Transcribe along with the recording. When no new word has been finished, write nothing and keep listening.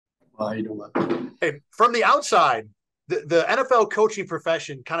How you doing, bud? Hey, from the outside, the NFL coaching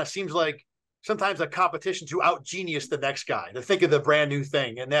profession kind of seems like sometimes a competition to out genius the next guy, to think of the brand new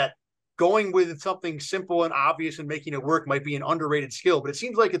thing, and that going with something simple and obvious and making it work might be an underrated skill. But it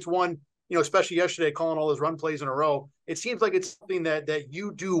seems like it's one, especially yesterday calling all those run plays in a row. It seems like it's something that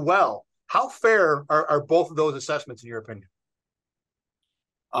you do well. How fair are both of those assessments in your opinion?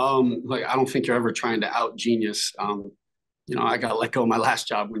 Like I don't think you're ever trying to out genius. I got let go of my last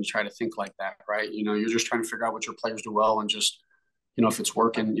job when you try to think like that, right? You're just trying to figure out what your players do well and just, if it's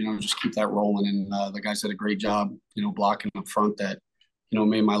working, just keep that rolling. And the guys did a great job, blocking up front that,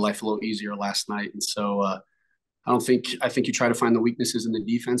 made my life a little easier last night. And so I think you try to find the weaknesses in the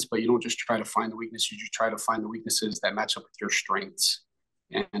defense, but you don't just try to find the weaknesses. You try to find the weaknesses that match up with your strengths.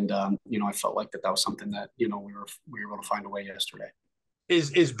 And I felt like that was something that we were able to find a way yesterday.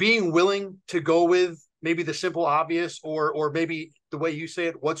 Is being willing to go with maybe the simple obvious, or maybe the way you say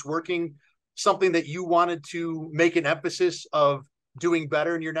it, what's working, something that you wanted to make an emphasis of doing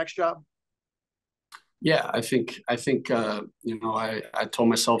better in your next job? Yeah, I told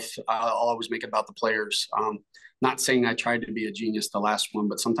myself I'll always make it about the players. Not saying I tried to be a genius the last one,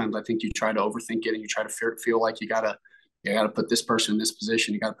 but sometimes I think you try to overthink it and you try to feel like you gotta put this person in this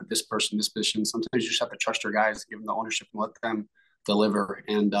position, you gotta put this person in this position. Sometimes you just have to trust your guys, give them the ownership, and let them deliver.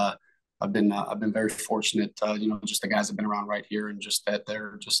 And I've been very fortunate. Just the guys have been around right here, and just that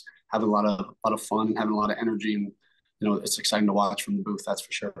they're just having a lot of fun, having a lot of energy, and it's exciting to watch from the booth. That's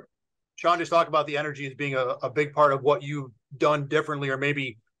for sure. Sean just talked about the energy as being a big part of what you've done differently, or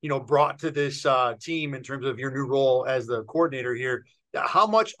maybe brought to this team in terms of your new role as the coordinator here. How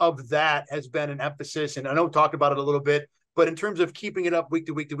much of that has been an emphasis? And I know we talked about it a little bit, but in terms of keeping it up week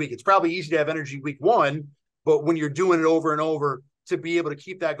to week to week, it's probably easy to have energy week one, but when you're doing it over and over, to be able to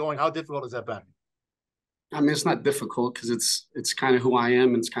keep that going, how difficult has that been? I mean, it's not difficult because it's kind of who I am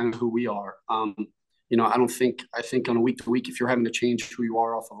and it's kind of who we are. I think on a week to week, if you're having to change who you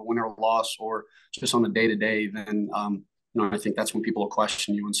are off of a win or a loss, or just on a day to day, then I think that's when people will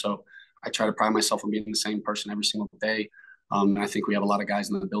question you. And so I try to pride myself on being the same person every single day. And I think we have a lot of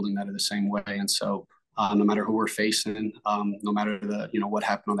guys in the building that are the same way. And so no matter who we're facing, no matter what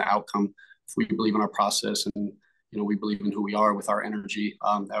happened on the outcome, if we believe in our process and we believe in who we are with our energy,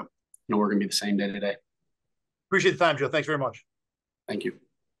 that we're going to be the same day to day. Appreciate the time, Joe. Thanks very much. Thank you.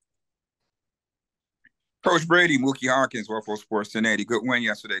 Coach Brady, Mookie Hawkins, Waffle Sports 1080. Good win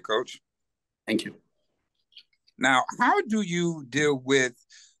yesterday, Coach. Thank you. Now, how do you deal with,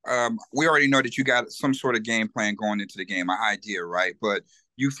 we already know that you got some sort of game plan going into the game, an idea, right? But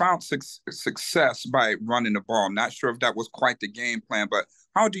you found success by running the ball. I'm not sure if that was quite the game plan, but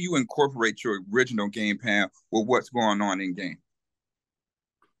how do you incorporate your original game plan with what's going on in game?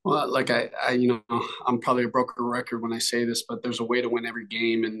 Well, like I'm probably a broken record when I say this, but there's a way to win every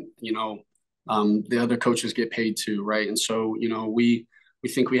game, and the other coaches get paid too, right? And so we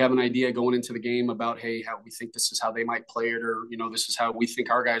think we have an idea going into the game about, hey, how we think this is how they might play it, or this is how we think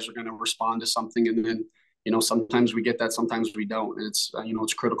our guys are going to respond to something, and then sometimes we get that, sometimes we don't, and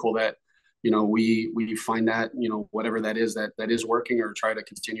it's critical that we find that whatever that is working, or try to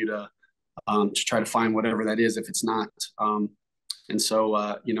continue to try to find whatever that is if it's not. And so,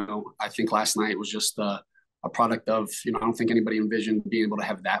 I think last night was just a product of, I don't think anybody envisioned being able to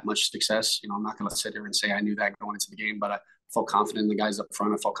have that much success. I'm not going to sit here and say I knew that going into the game, but I felt confident in the guys up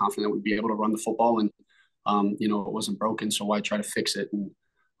front. I felt confident that we'd be able to run the football, and, it wasn't broken, so why try to fix it? And,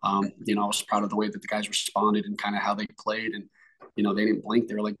 I was proud of the way that the guys responded and kind of how they played. And, they didn't blink.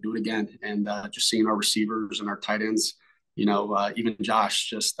 They were like, do it again. And just seeing our receivers and our tight ends, even Josh,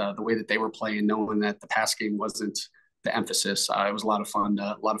 just the way that they were playing, knowing that the pass game wasn't the emphasis. It was a lot of fun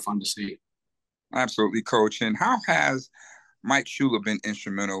to see. Absolutely, Coach. And how has Mike Shula been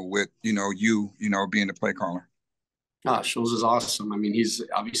instrumental with, you being the play caller? Schulz is awesome. I mean,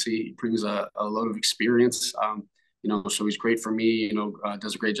 he brings a load of experience. So he's great for me,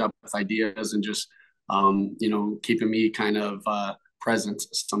 does a great job with ideas and just, keeping me kind of present.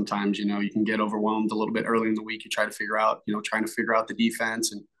 Sometimes, you can get overwhelmed a little bit early in the week. You trying to figure out the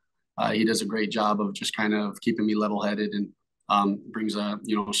defense, and he does a great job of just kind of keeping me level-headed, and brings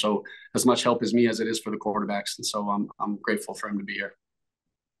so as much help as me as it is for the quarterbacks. And so I'm grateful for him to be here.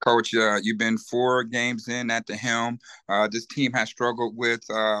 Coach, you've been 4 games in at the helm. This team has struggled with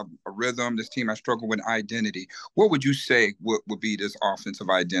a rhythm. This team has struggled with identity. What would you say would be this offensive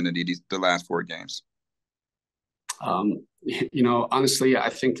identity the last 4 games? Honestly, I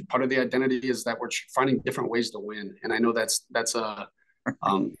think part of the identity is that we're finding different ways to win. And I know that's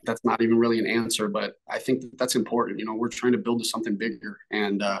not even really an answer, but I think that's important. We're trying to build to something bigger,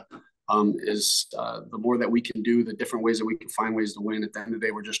 and is the more that we can do, the different ways that we can find ways to win. At the end of the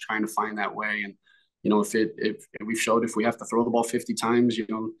day, we're just trying to find that way. And if we've showed if we have to throw the ball 50 times,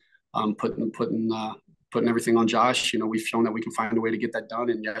 putting everything on Josh, we've shown that we can find a way to get that done.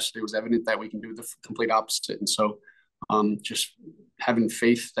 And yesterday was evident that we can do the complete opposite. And so just having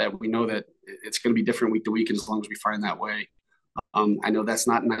faith that we know that it's going to be different week to week, and as long as we find that way. I know that's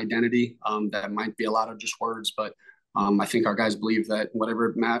not an identity. That might be a lot of just words, but I think our guys believe that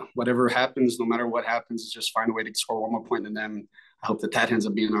whatever happens, no matter what happens, just find a way to score one more point than them. I hope that ends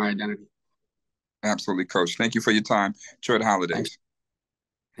up being our identity. Absolutely, Coach. Thank you for your time. Enjoy the holidays. Thanks.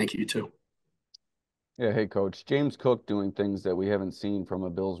 Thank you, too. Yeah, hey, Coach. James Cook doing things that we haven't seen from a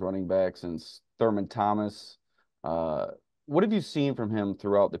Bills running back since Thurman Thomas. What have you seen from him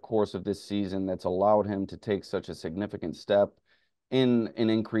throughout the course of this season that's allowed him to take such a significant step in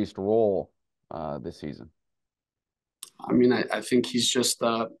an increased role this season? I mean, I think he's just,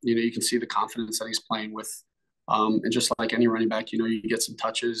 you can see the confidence that he's playing with. And just like any running back, you get some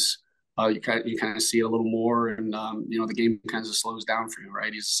touches. You kind of see it a little more, and the game kind of slows down for you,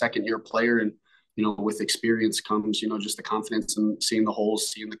 right? He's a second-year player, and with experience comes just the confidence and seeing the holes,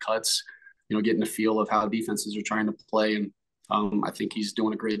 seeing the cuts, getting the feel of how defenses are trying to play. And I think he's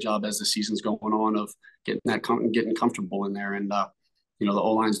doing a great job as the season's going on of getting comfortable in there. And the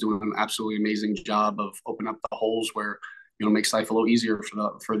O-line's doing an absolutely amazing job of opening up the holes where makes life a little easier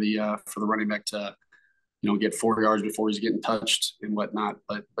for the running back to get 4 yards before he's getting touched and whatnot.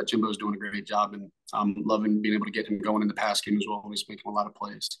 But Jimbo's doing a great job, and I'm loving being able to get him going in the pass game as well. He's making a lot of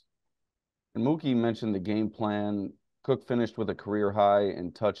plays. And Mookie mentioned the game plan. Cook finished with a career high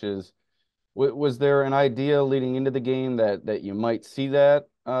in touches. Was there an idea leading into the game that you might see that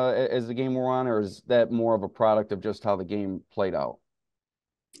as the game wore on, or is that more of a product of just how the game played out?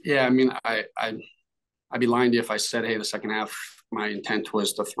 Yeah, I mean, I'd be lying to you if I said, hey, the second half, my intent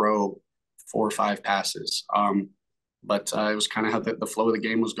was to throw 4 or 5 passes. But it was kind of how the flow of the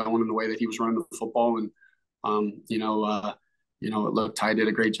game was going and the way that he was running the football. And, it looked Ty did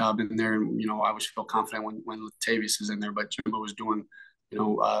a great job in there. And, I always feel confident when Latavius is in there. But Jimbo was doing,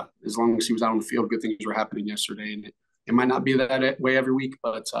 as long as he was out on the field, good things were happening yesterday. And it might not be that way every week,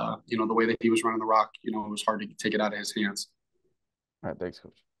 but, the way that he was running the rock, it was hard to take it out of his hands. All right. Thanks,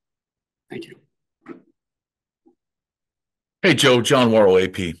 Coach. Thank you. Hey, Joe, John Worrell,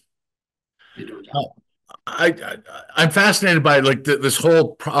 AP. How you doing, John? I'm fascinated by this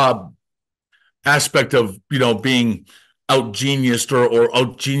whole aspect of being out geniused or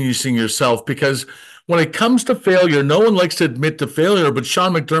out geniusing yourself, because when it comes to failure, no one likes to admit to failure. But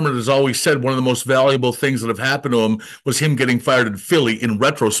Sean McDermott has always said one of the most valuable things that have happened to him was him getting fired in Philly. In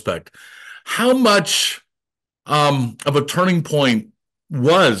retrospect, how much of a turning point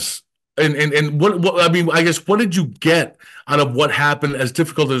was and what I mean, I guess, what did you get out of what happened, as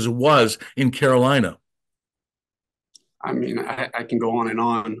difficult as it was in Carolina? I mean, I can go on and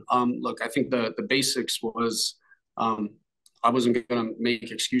on. Look, I think the basics was I wasn't going to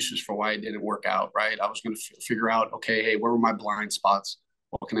make excuses for why it didn't work out, right? I was going to figure out, okay, hey, where were my blind spots?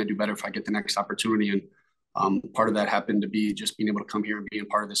 What can I do better if I get the next opportunity? And part of that happened to be just being able to come here and being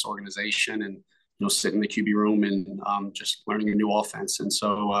part of this organization and, sit in the QB room and just learning a new offense. And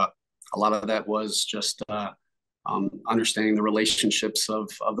so a lot of that was just understanding the relationships of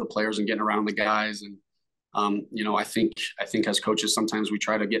the players and getting around the guys. And, I think as coaches, sometimes we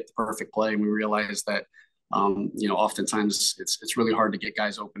try to get the perfect play, and we realize that, oftentimes it's really hard to get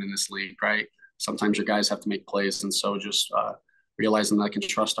guys open in this league, right? Sometimes your guys have to make plays. And so just realizing that I can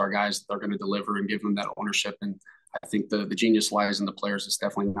trust our guys, that they're going to deliver and give them that ownership. And I think the genius lies in the players. It's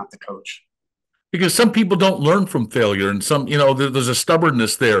definitely not the coach. Because some people don't learn from failure, and some, there's a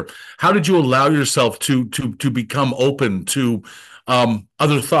stubbornness there. How did you allow yourself to become open to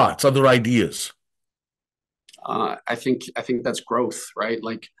other thoughts, other ideas? I think that's growth, right?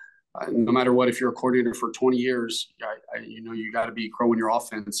 Like, no matter what, if you're a coordinator for 20 years, you got to be growing your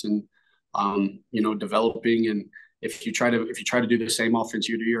offense and, developing. And if you try to do the same offense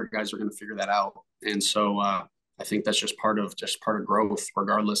you do, your guys are going to figure that out. And so I think that's just part of growth,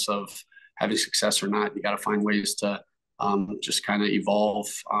 regardless of having success or not. You got to find ways to just kind of evolve,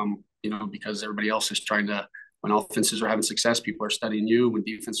 because everybody else is trying to. When offenses are having success, people are studying you. When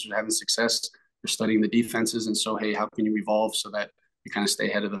defenses are having success, you're studying the defenses. And so, hey, how can you evolve so that you kind of stay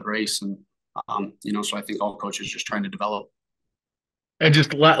ahead of the race? And, so I think all coaches just trying to develop. And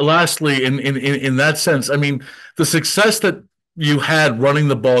just lastly, in that sense, I mean, the success that you had running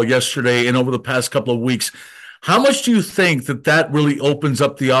the ball yesterday and over the past couple of weeks, how much do you think that really opens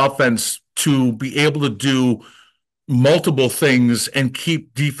up the offense to be able to do multiple things and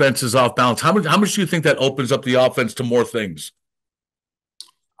keep defenses off balance? How much do you think that opens up the offense to more things?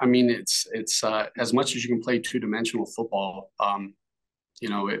 I mean, it's as much as you can play two-dimensional football.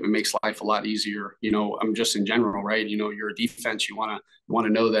 It makes life a lot easier. I'm just in general, right? You're a defense. You want to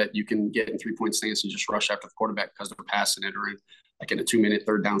know that you can get in 3-point stance and just rush after the quarterback because they're passing it, or like in a 2-minute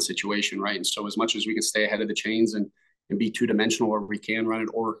third down situation, right? And so as much as we can stay ahead of the chains and be two-dimensional where we can run it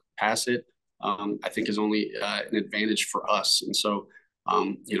or pass it, I think is only an advantage for us. And so,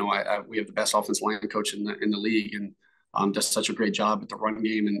 we have the best offensive line coach in the league, and does such a great job at the run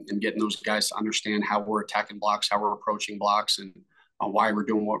game and getting those guys to understand how we're attacking blocks, how we're approaching blocks, and why we're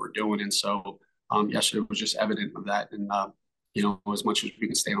doing what we're doing. And so yesterday was just evident of that. And as much as we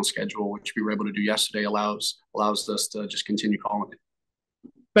can stay on schedule, which we were able to do yesterday, allows us to just continue calling it.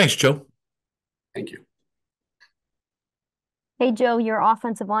 Thanks, Joe. Thank you. Hey, Joe, your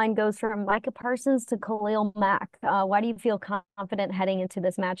offensive line goes from Micah Parsons to Khalil Mack. Why do you feel confident heading into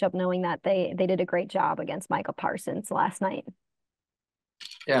this matchup, knowing that they did a great job against Micah Parsons last night?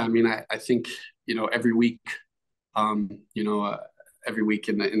 Yeah, I mean, I think, every week, every week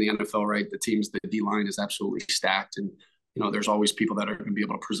in the NFL, right, the D-line is absolutely stacked. And, there's always people that are going to be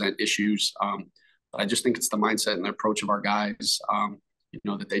able to present issues. But I just think it's the mindset and the approach of our guys,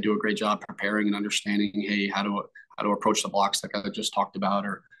 that they do a great job preparing and understanding, hey, how to approach the blocks like I just talked about,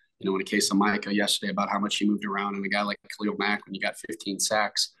 or, in the case of Micah yesterday about how much he moved around, and a guy like Khalil Mack, when you got 15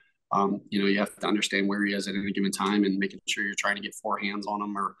 sacks, you have to understand where he is at any given time and making sure you're trying to get 4 hands on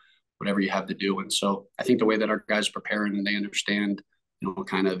him or whatever you have to do. And so I think the way that our guys are preparing and they understand,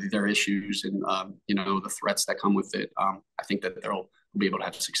 kind of their issues and, the threats that come with it, I think that they'll be able to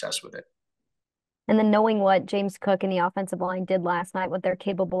have success with it. And then knowing what James Cook and the offensive line did last night, what they're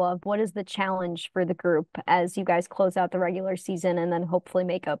capable of, what is the challenge for the group as you guys close out the regular season and then hopefully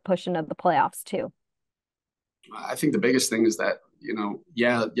make a push into the playoffs too? I think the biggest thing is that,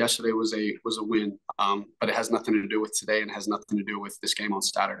 yesterday was a win, but it has nothing to do with today and has nothing to do with this game on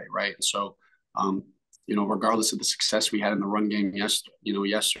Saturday, right? And so, regardless of the success we had in the run game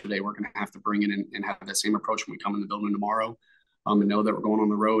yesterday, we're going to have to bring in and have that same approach when we come in the building tomorrow, and know that we're going on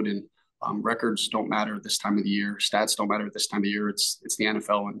the road. And records don't matter this time of the year. Stats don't matter at this time of the year. It's the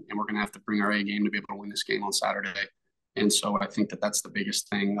NFL, and we're going to have to bring our A game to be able to win this game on Saturday. And so I think that that's the biggest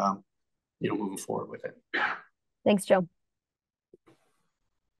thing, moving forward with it. Thanks, Joe.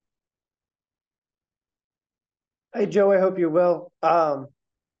 Hey, Joe, I hope you're well.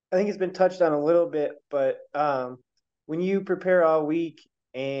 I think it's been touched on a little bit, but when you prepare all week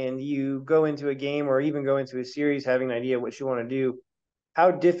and you go into a game or even go into a series having an idea what you want to do,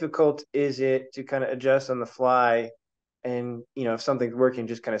 how difficult is it to kind of adjust on the fly and, if something's working,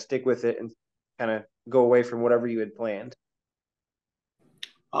 just kind of stick with it and kind of go away from whatever you had planned?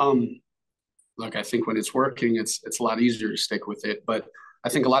 Look, I think when it's working, it's a lot easier to stick with it. But I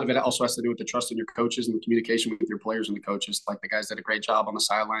think a lot of it also has to do with the trust in your coaches and the communication with your players and the coaches. Like the guys did a great job on the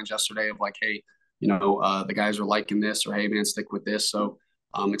sidelines yesterday of like, hey, the guys are liking this, or hey, man, stick with this. So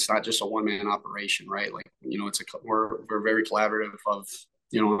it's not just a one-man operation, right? Like, we're very collaborative of,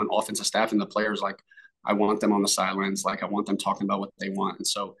 an offensive staff and the players. Like, I want them on the sidelines. Like, I want them talking about what they want. And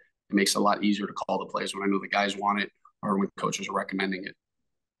so it makes it a lot easier to call the plays when I know the guys want it or when coaches are recommending it.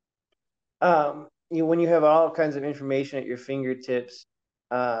 When you have all kinds of information at your fingertips,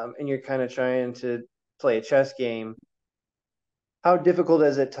 and you're kind of trying to play a chess game, how difficult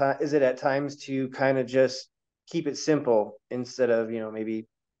is it at times to kind of just keep it simple instead of, maybe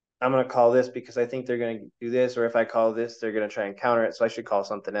I'm going to call this because I think they're going to do this, or if I call this, they're going to try and counter it, so I should call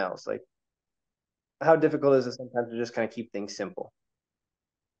something else. Like, how difficult is it sometimes to just kind of keep things simple?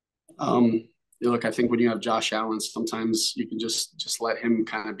 Look, I think when you have Josh Allen, sometimes you can just let him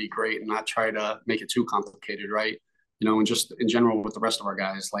kind of be great and not try to make it too complicated, right? And just in general with the rest of our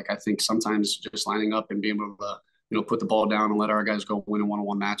guys, like I think sometimes just lining up and being able to, put the ball down and let our guys go win in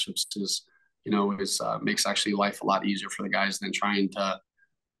one-on-one matchups is makes actually life a lot easier for the guys than trying to,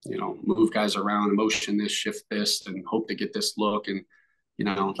 move guys around, motion this, shift this, and hope to get this look. And,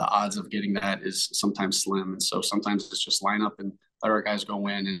 the odds of getting that is sometimes slim. And so sometimes it's just line up and let our guys go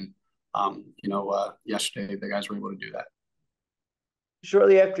in. And, yesterday the guys were able to do that.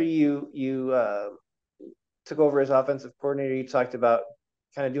 Shortly after you took over as offensive coordinator, you talked about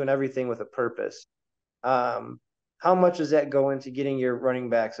kind of doing everything with a purpose. How much does that go into getting your running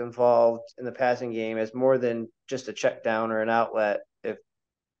backs involved in the passing game as more than just a check down or an outlet if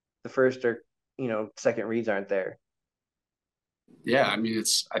the first or second reads aren't there? Yeah, I mean,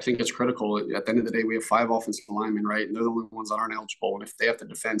 I think it's critical. At the end of the day, we have 5 offensive linemen, right? And they're the only ones that aren't eligible. And if they have to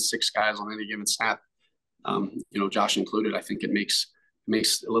defend 6 guys on any given snap, Josh included, I think it makes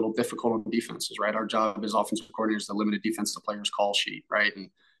a little difficult on defenses, right? Our job as offensive coordinators to limit a defensive player's call sheet, right? And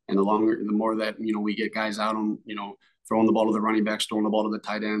And the more that, we get guys out on, throwing the ball to the running backs, throwing the ball to the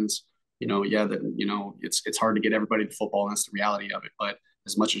tight ends, it's hard to get everybody to football. And that's the reality of it. But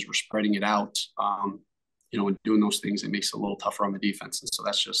as much as we're spreading it out, and doing those things, it makes it a little tougher on the defense. And so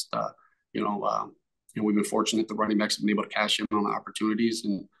that's just, we've been fortunate the running backs have been able to cash in on the opportunities,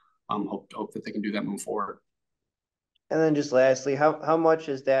 and hope that they can do that moving forward. And then just lastly, how much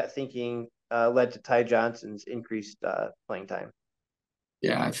has that thinking led to Ty Johnson's increased playing time?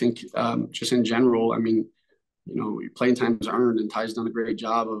 Yeah, I think just in general, I mean, playing time is earned, and Ty's done a great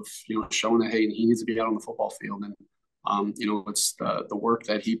job of, showing that, hey, he needs to be out on the football field. And, it's the work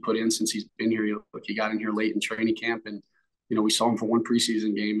that he put in since he's been here. He got in here late in training camp, and, we saw him for one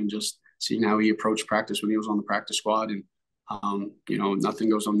preseason game, and just seeing how he approached practice when he was on the practice squad. And, nothing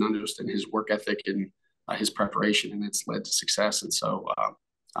goes unnoticed in his work ethic and his preparation, and it's led to success. And so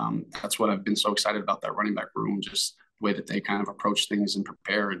that's what I've been so excited about, that running back room, just the way that they kind of approach things and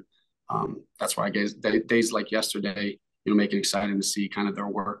prepare. And that's why I guess days like yesterday, make it exciting to see kind of their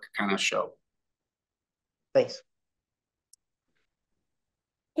work kind of show. Thanks.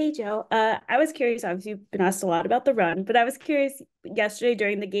 Hey, Joe. I was curious, obviously you've been asked a lot about the run, but I was curious yesterday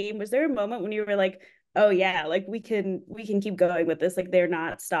during the game, was there a moment when you were like, oh yeah, like we can keep going with this, like they're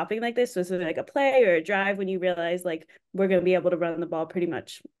not stopping like this? Was it like a play or a drive when you realized like we're going to be able to run the ball pretty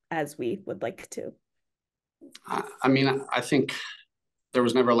much as we would like to? I mean, I think there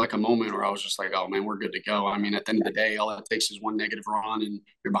was never like a moment where I was just like, oh man, we're good to go. I mean, at the end of the day, all it takes is one negative run and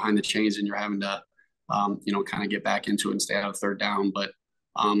you're behind the chains and you're having to, kind of get back into it and stay out of third down. But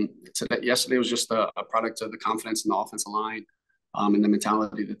yesterday was just a product of the confidence in the offensive line, and the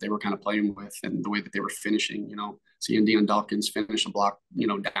mentality that they were kind of playing with, and the way that they were finishing. Seeing Deion Dawkins finish a block,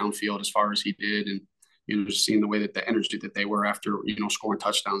 downfield as far as he did, and just seeing the way that the energy that they were after scoring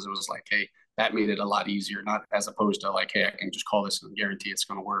touchdowns, it was like, hey, that made it a lot easier. Not as opposed to like, hey, I can just call this and guarantee it's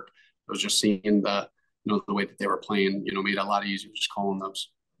going to work. It was just seeing the way that they were playing, made it a lot easier just calling those.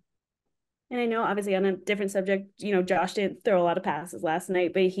 And I know, obviously, on a different subject, Josh didn't throw a lot of passes last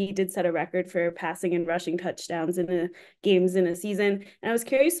night, but he did set a record for passing and rushing touchdowns in games in a season. And I was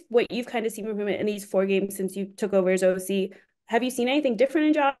curious what you've kind of seen from him in these 4 games since you took over as OC. Have you seen anything different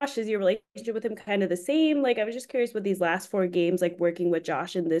in Josh? Is your relationship with him kind of the same? Like, I was just curious what these last 4 games, like working with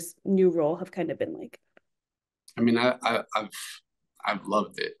Josh in this new role, have kind of been like. I mean, I've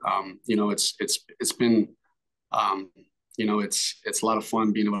loved it. It's been. It's a lot of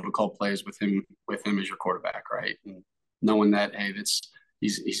fun being able to call plays with him as your quarterback, right? And knowing that, hey,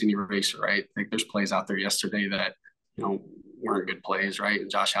 he's an eraser, right? Like there's plays out there yesterday that weren't good plays, right? And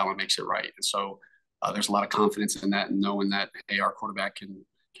Josh Allen makes it right, and so there's a lot of confidence in that, and knowing that, hey, our quarterback can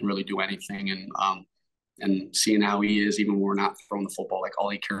really do anything, and seeing how he is even when we're not throwing the football, like all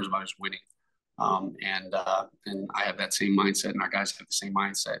he cares about is winning. And I have that same mindset, and our guys have the same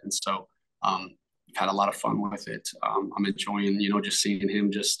mindset, and so. Had a lot of fun with it. I'm enjoying, just seeing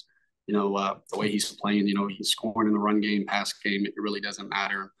him just, the way he's playing, he's scoring in the run game, pass game. It really doesn't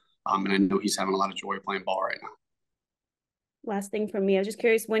matter. And I know he's having a lot of joy playing ball right now. Last thing from me, I was just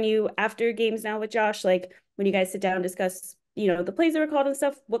curious, when you, after games now with Josh, like when you guys sit down and discuss, the plays that were called and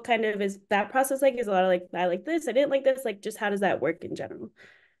stuff, what kind of is that process like? Is a lot of like, I like this, I didn't like this, like just how does that work in general?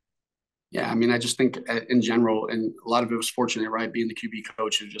 Yeah, I mean, I just think in general, and a lot of it was fortunate, right? Being the QB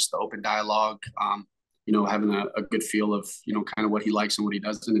coach and just the open dialogue, having a good feel of, kind of what he likes and what he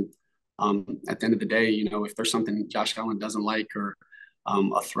doesn't. And at the end of the day, if there's something Josh Allen doesn't like, or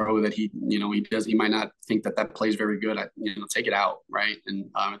a throw that he might not think that plays very good, take it out, right? And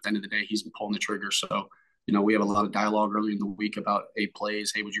at the end of the day, he's pulling the trigger. So, we have a lot of dialogue early in the week about, hey,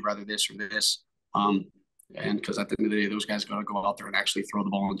 plays, hey, would you rather this or this? And because at the end of the day, those guys got to go out there and actually throw the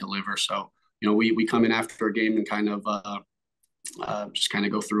ball and deliver. So, we come in after a game and kind of just kind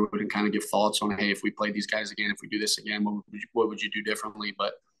of go through it and kind of give thoughts on, hey, if we play these guys again, if we do this again, what would you do differently?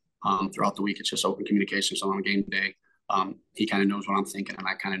 But throughout the week, it's just open communication. So on game day, he kind of knows what I'm thinking, and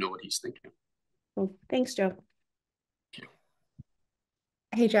I kind of know what he's thinking. Cool. Thanks, Joe. Thank you.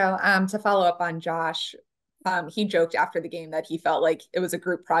 Hey, Joe, to follow up on Josh, he joked after the game that he felt like it was a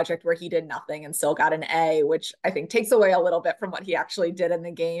group project where he did nothing and still got an A, which I think takes away a little bit from what he actually did in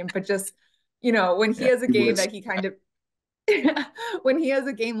the game. But just, when he has a game that he kind of, when he has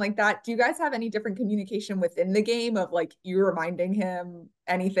a game like that, do you guys have any different communication within the game of like you reminding him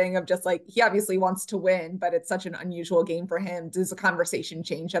anything of just like, he obviously wants to win, but it's such an unusual game for him? Does the conversation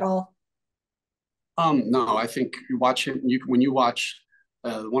change at all? No, I think when you watch,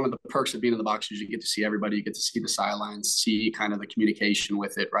 one of the perks of being in the box is you get to see everybody. You get to see the sidelines, see kind of the communication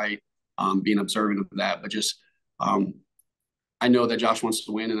with it, right? Being observant of that, but just I know that Josh wants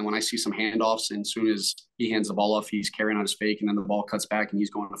to win. And then when I see some handoffs, and as soon as he hands the ball off, he's carrying on his fake, and then the ball cuts back and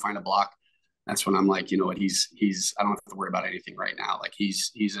he's going to find a block. That's when I'm like, you know what, I don't have to worry about anything right now. Like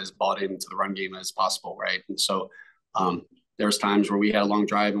he's as bought into the run game as possible, right? And so there was times where we had a long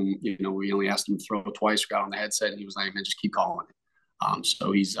drive and, you know, we only asked him to throw twice. We got on the headset and he was like, man, just keep calling it.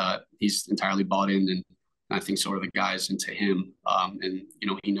 So he's entirely bought in, and I think so are the guys into him. And, you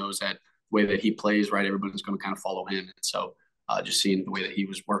know, he knows that the way that he plays, right, everybody's going to kind of follow him. And so just seeing the way that he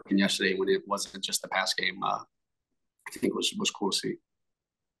was working yesterday when it wasn't just a pass game, I think was cool to see.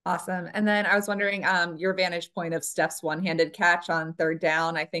 Awesome. And then I was wondering your vantage point of Steph's one-handed catch on 3rd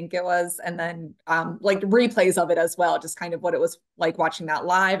down, I think it was, and then like replays of it as well, just kind of what it was like watching that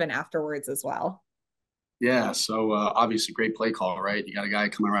live and afterwards as well. Yeah, so obviously great play call, right? You got a guy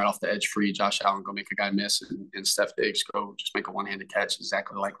coming right off the edge free, Josh Allen go make a guy miss, and Steph Diggs go just make a one-handed catch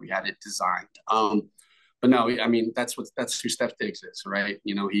exactly like we had it designed. But no, I mean, that's who Steph Diggs is, right?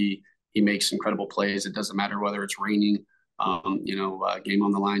 You know, he makes incredible plays. It doesn't matter whether it's raining, game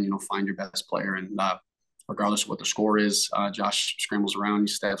on the line, you know, find your best player. And regardless of what the score is, Josh scrambles around, he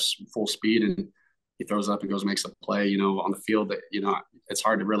steps full speed, and he throws up and goes, makes a play, you know, on the field that, you know, it's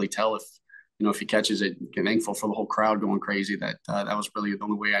hard to really tell if, you know, if he catches it. Get thankful for the whole crowd going crazy. That was really the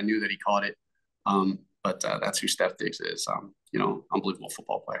only way I knew that he caught it. But that's who Steph Diggs is. You know, unbelievable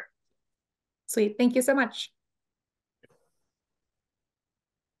football player. Sweet. Thank you so much.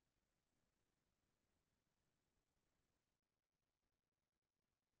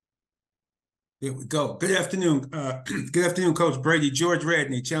 There we go. Good afternoon. Good afternoon, Coach Brady. George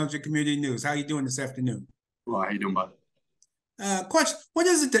Radney, Challenger Community News. How you doing this afternoon? Well, how you doing, bud? Question, what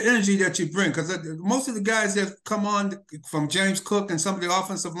is it, the energy that you bring? Because most of the guys that come on from James Cook and some of the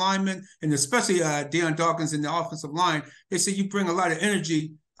offensive linemen, and especially Deion Dawkins in the offensive line, they say you bring a lot of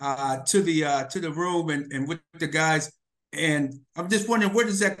energy to the room and with the guys. And I'm just wondering, where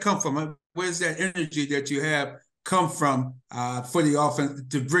does that come from? Where's that energy that you have come from for the offense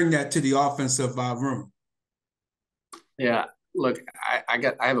to bring that to the offensive room? Yeah, look,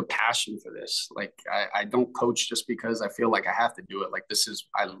 I have a passion for this. Like I don't coach just because I feel like I have to do it. Like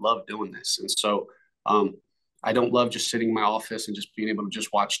I love doing this. And so I don't love just sitting in my office and just being able to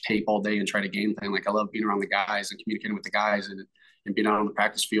just watch tape all day and try to game plan. Like I love being around the guys and communicating with the guys and being out on the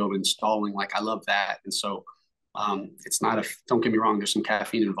practice field and installing. Like I love that. And so it's not don't get me wrong, there's some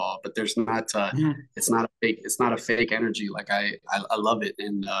caffeine involved, but there's not it's not a fake energy. Like I love it.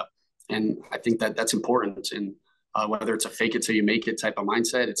 And I think that that's important. And whether it's a fake it till you make it type of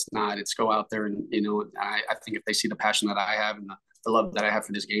mindset, it's go out there. And, you know, I think if they see the passion that I have and the love that I have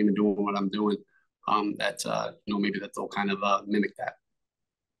for this game and doing what I'm doing, you know, maybe that they'll kind of mimic that.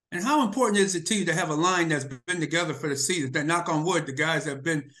 And how important is it to you to have a line that's been together for the season? That, knock on wood, the guys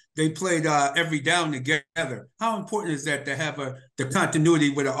they played every down together. How important is that to have the continuity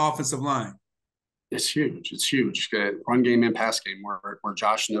with the offensive line? It's huge. It's huge. Run game and pass game where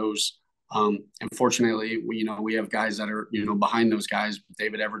Josh knows. Unfortunately, we have guys that are, you know, behind those guys,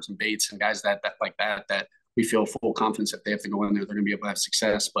 David Everett and Bates and guys that we feel full confidence that they have to go in there, they're going to be able to have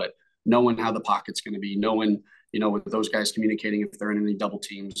success. But knowing how the pocket's going to be, knowing, you know, with those guys communicating if they're in any double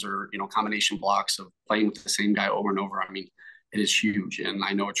teams or, you know, combination blocks of playing with the same guy over and over. I mean, it is huge. And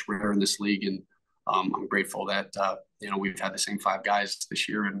I know it's rare in this league. And I'm grateful that, you know, we've had the same 5 guys this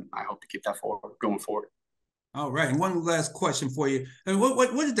year, and I hope to keep that going forward. All right. And one last question for you. And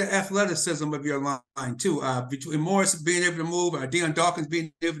what is the athleticism of your line, too? Between Morris being able to move, Deion Dawkins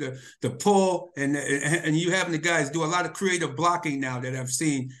being able to pull, and you having the guys do a lot of creative blocking now that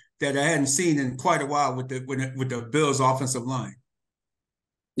I hadn't seen in quite a while with the Bills offensive line.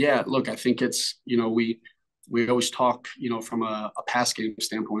 Yeah, look, I think it's, you know, we always talk, you know, from a pass game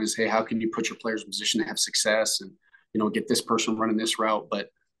standpoint is, hey, how can you put your players in position to have success and, you know, get this person running this route? But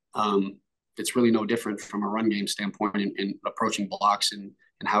it's really no different from a run game standpoint in approaching blocks and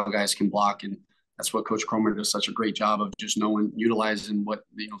how guys can block. And that's what Coach Cromer does such a great job of, just utilizing what,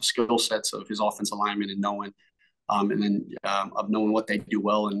 you know, skill sets of his offensive linemen and knowing, and then of knowing what they do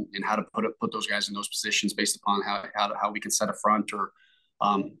well and how to put those guys in those positions based upon how we can set a front or,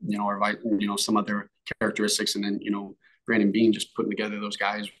 you know, or, you know, some other characteristics. And then, you know, Brandon Beane just putting together those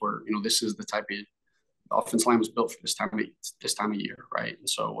guys where, you know, this is the type of offensive line was built for this time of year, right? And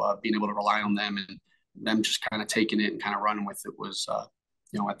so being able to rely on them and them just kind of taking it and kind of running with it was,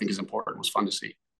 you know, I think is important. It was fun to see.